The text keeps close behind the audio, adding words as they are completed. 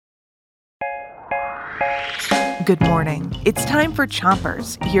Good morning. It's time for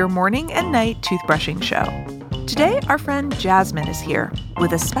Chompers, your morning and night toothbrushing show. Today, our friend Jasmine is here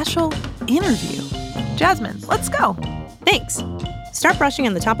with a special interview. Jasmine, let's go. Thanks. Start brushing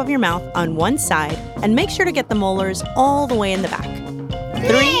on the top of your mouth on one side and make sure to get the molars all the way in the back.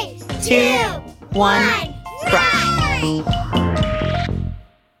 3, 2, 1, brush.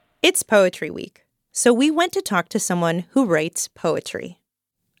 It's Poetry Week, so we went to talk to someone who writes poetry.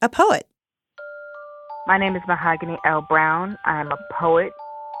 A poet. My name is Mahogany Brown. I'm a poet.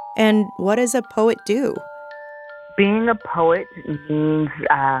 And what does a poet do? Being a poet means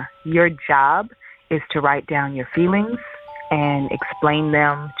your job is to write down your feelings and explain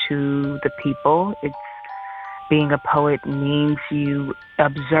them to the people. Being a poet means you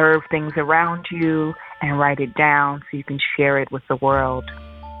observe things around you and write it down so you can share it with the world.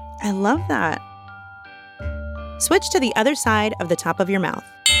 I love that. Switch to the other side of the top of your mouth.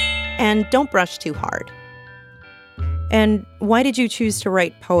 And don't brush too hard. And why did you choose to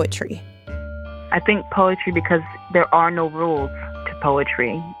write poetry? I think poetry because there are no rules to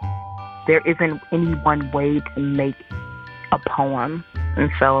poetry. There isn't any one way to make a poem.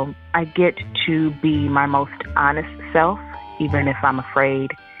 And so I get to be my most honest self, even if I'm afraid,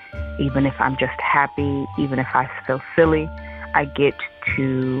 even if I'm just happy, even if I feel silly. I get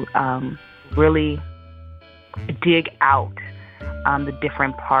to really dig out the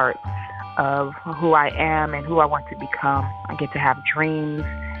different parts of who I am and who I want to become. I get to have dreams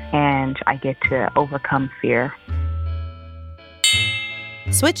and I get to overcome fear.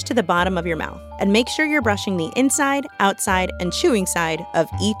 Switch to the bottom of your mouth and make sure you're brushing the inside, outside, and chewing side of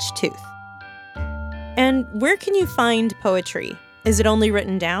each tooth. And where can you find poetry? Is it only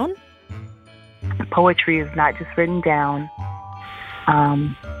written down? Poetry is not just written down.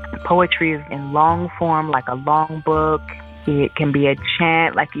 Poetry is in long form, like a long book. It can be a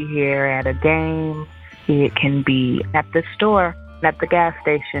chant like you hear at a game. It can be at the store, at the gas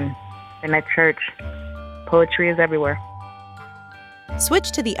station, and at church. Poetry is everywhere.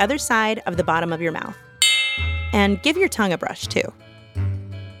 Switch to the other side of the bottom of your mouth. And give your tongue a brush, too.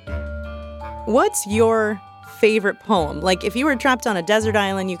 What's your favorite poem? Like, if you were trapped on a desert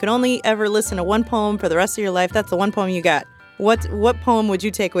island, you could only ever listen to one poem for the rest of your life. That's the one poem you got. What poem would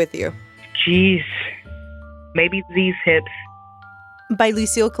you take with you? Jeez. Maybe These Hips. By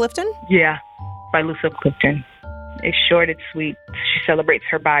Lucille Clifton? Yeah, by Lucille Clifton. It's short, it's sweet. She celebrates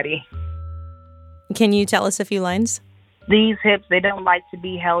her body. Can you tell us a few lines? These hips, they don't like to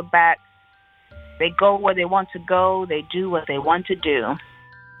be held back. They go where they want to go. They do what they want to do.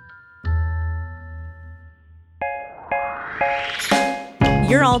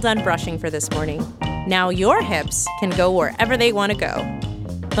 You're all done brushing for this morning. Now your hips can go wherever they want to go.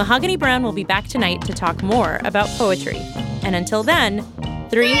 Mahogany Brown will be back tonight to talk more about poetry. And until then,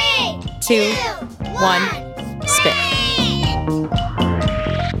 3, 2, 1, spit.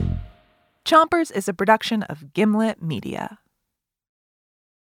 Chompers is a production of Gimlet Media.